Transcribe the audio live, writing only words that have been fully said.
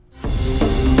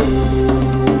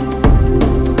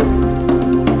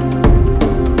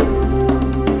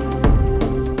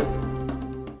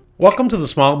Welcome to the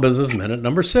Small Business Minute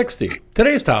number 60.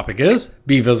 Today's topic is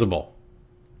Be Visible.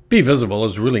 Be visible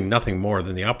is really nothing more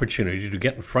than the opportunity to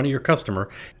get in front of your customer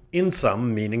in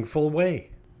some meaningful way.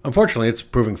 Unfortunately, it's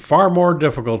proving far more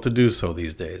difficult to do so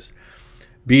these days.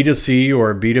 B2C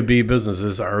or B2B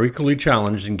businesses are equally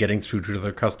challenged in getting through to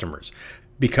their customers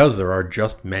because there are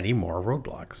just many more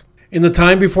roadblocks. In the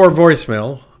time before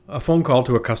voicemail, a phone call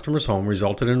to a customer's home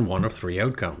resulted in one of three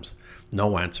outcomes: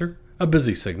 no answer, a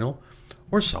busy signal,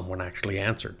 or someone actually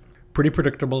answered. Pretty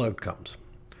predictable outcomes.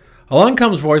 Along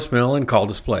comes voicemail and call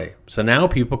display, so now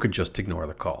people could just ignore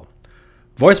the call.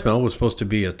 Voicemail was supposed to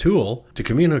be a tool to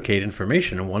communicate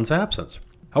information in one's absence.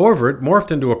 However, it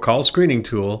morphed into a call screening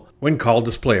tool when call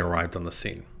display arrived on the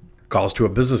scene. Calls to a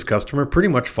business customer pretty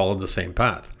much followed the same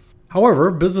path.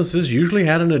 However, businesses usually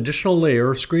had an additional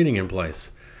layer of screening in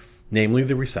place, namely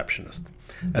the receptionist.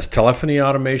 As telephony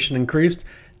automation increased,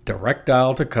 direct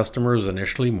dial to customers was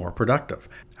initially more productive.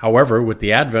 However, with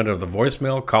the advent of the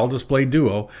voicemail call display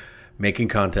duo, making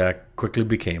contact quickly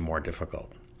became more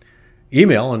difficult.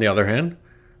 Email, on the other hand,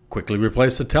 quickly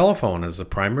replaced the telephone as the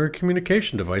primary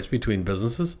communication device between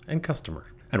businesses and customers.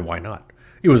 And why not?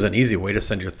 It was an easy way to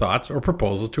send your thoughts or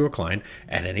proposals to a client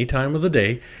at any time of the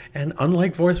day, and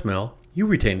unlike voicemail, you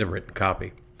retained a written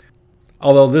copy.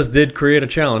 Although this did create a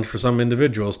challenge for some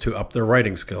individuals to up their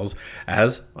writing skills,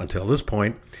 as, until this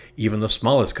point, even the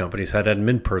smallest companies had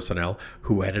admin personnel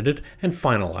who edited and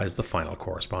finalized the final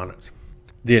correspondence.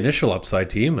 The initial upside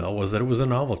to email was that it was a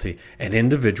novelty, and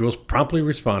individuals promptly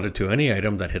responded to any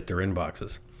item that hit their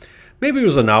inboxes. Maybe it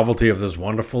was a novelty of this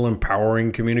wonderful,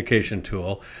 empowering communication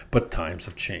tool, but times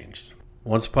have changed.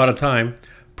 Once upon a time,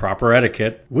 proper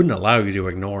etiquette wouldn't allow you to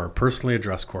ignore or personally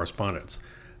address correspondence.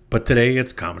 But today,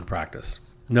 it's common practice.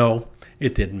 No,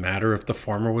 it didn't matter if the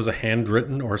former was a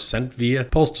handwritten or sent via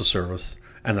postal service,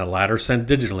 and the latter sent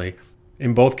digitally.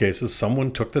 In both cases,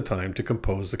 someone took the time to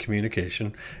compose the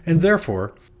communication, and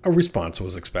therefore, a response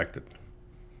was expected.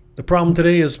 The problem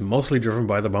today is mostly driven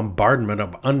by the bombardment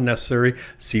of unnecessary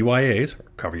CYAs,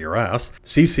 or cover your ass,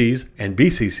 CCs, and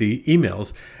BCC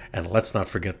emails, and let's not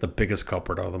forget the biggest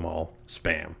culprit of them all,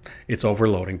 spam. It's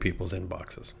overloading people's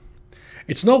inboxes.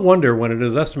 It's no wonder when it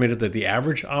is estimated that the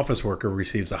average office worker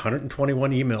receives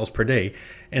 121 emails per day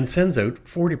and sends out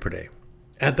 40 per day.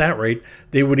 At that rate,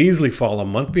 they would easily fall a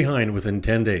month behind within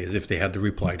 10 days if they had to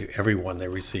reply to every one they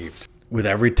received. With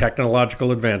every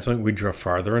technological advancement, we drift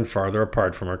farther and farther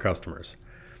apart from our customers.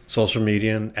 Social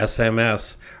media and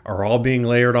SMS are all being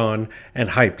layered on and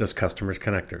hyped as customers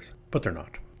connectors, but they're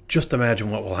not. Just imagine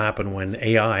what will happen when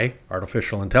AI,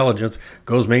 artificial intelligence,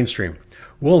 goes mainstream.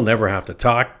 We'll never have to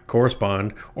talk,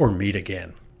 correspond, or meet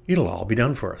again. It'll all be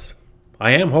done for us.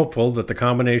 I am hopeful that the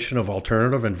combination of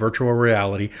alternative and virtual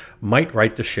reality might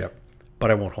right the ship,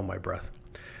 but I won't hold my breath.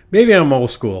 Maybe I'm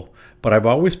old school, but I've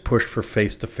always pushed for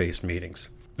face-to-face meetings.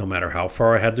 No matter how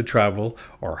far I had to travel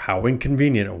or how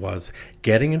inconvenient it was,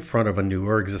 getting in front of a new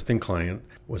or existing client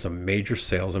was a major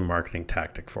sales and marketing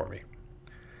tactic for me.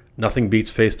 Nothing beats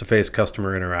face-to-face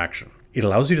customer interaction. It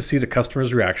allows you to see the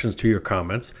customer's reactions to your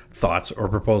comments, thoughts, or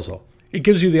proposal. It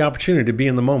gives you the opportunity to be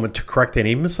in the moment to correct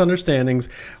any misunderstandings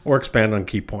or expand on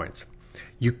key points.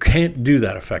 You can't do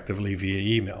that effectively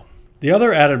via email. The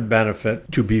other added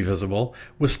benefit to Be Visible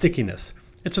was stickiness.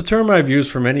 It's a term I've used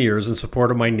for many years in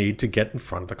support of my need to get in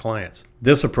front of the clients.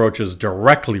 This approach is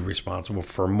directly responsible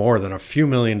for more than a few $1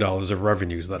 million of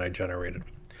revenues that I generated.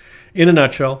 In a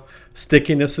nutshell,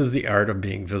 stickiness is the art of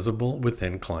being visible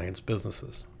within clients'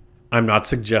 businesses. I'm not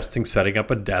suggesting setting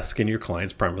up a desk in your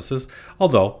client's premises,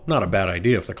 although not a bad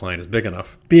idea if the client is big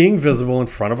enough. Being visible in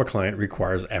front of a client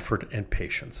requires effort and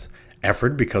patience.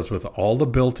 Effort because with all the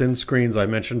built-in screens I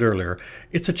mentioned earlier,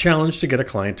 it's a challenge to get a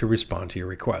client to respond to your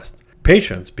request.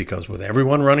 Patience because with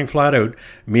everyone running flat out,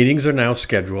 meetings are now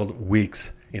scheduled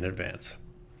weeks in advance.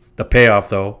 The payoff,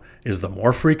 though, is the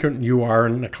more frequent you are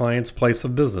in a client's place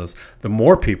of business, the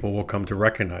more people will come to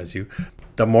recognize you.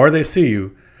 The more they see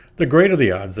you, the greater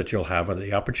the odds that you'll have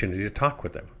the opportunity to talk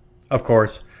with them. Of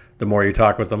course, the more you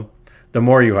talk with them, the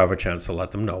more you have a chance to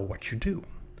let them know what you do.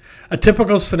 A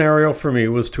typical scenario for me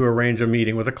was to arrange a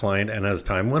meeting with a client, and as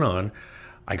time went on,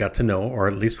 I got to know or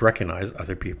at least recognize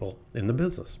other people in the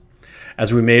business.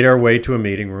 As we made our way to a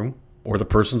meeting room or the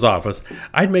person's office,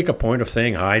 I'd make a point of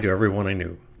saying hi to everyone I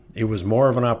knew. It was more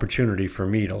of an opportunity for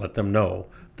me to let them know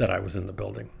that I was in the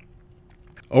building.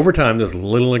 Over time, this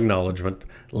little acknowledgement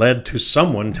led to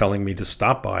someone telling me to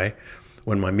stop by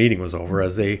when my meeting was over,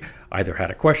 as they either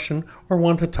had a question or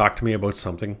wanted to talk to me about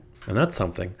something, and that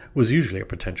something was usually a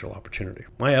potential opportunity.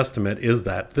 My estimate is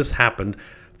that this happened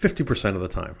 50% of the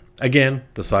time. Again,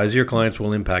 the size of your clients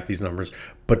will impact these numbers,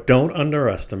 but don't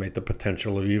underestimate the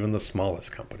potential of even the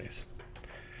smallest companies.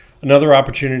 Another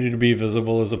opportunity to be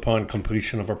visible is upon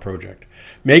completion of a project.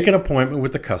 Make an appointment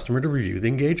with the customer to review the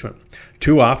engagement.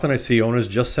 Too often I see owners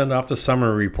just send off the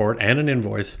summary report and an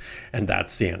invoice, and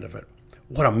that's the end of it.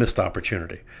 What a missed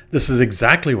opportunity. This is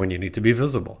exactly when you need to be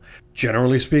visible.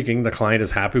 Generally speaking, the client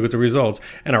is happy with the results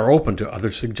and are open to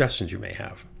other suggestions you may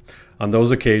have. On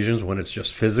those occasions when it's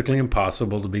just physically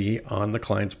impossible to be on the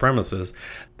client's premises,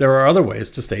 there are other ways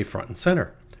to stay front and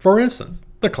center. For instance,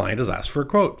 the client has asked for a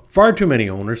quote. Far too many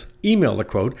owners email the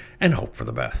quote and hope for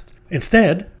the best.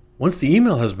 Instead, once the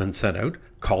email has been sent out,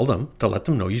 call them to let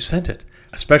them know you sent it,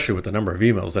 especially with the number of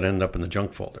emails that end up in the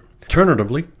junk folder.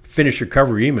 Alternatively, finish your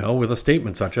cover email with a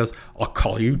statement such as, "I'll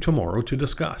call you tomorrow to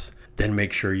discuss." Then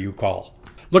make sure you call.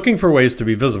 Looking for ways to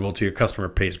be visible to your customer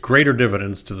pays greater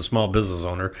dividends to the small business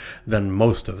owner than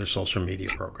most of their social media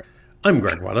programs. I'm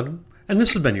Greg Weatherden, and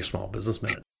this has been your Small Business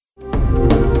Minute.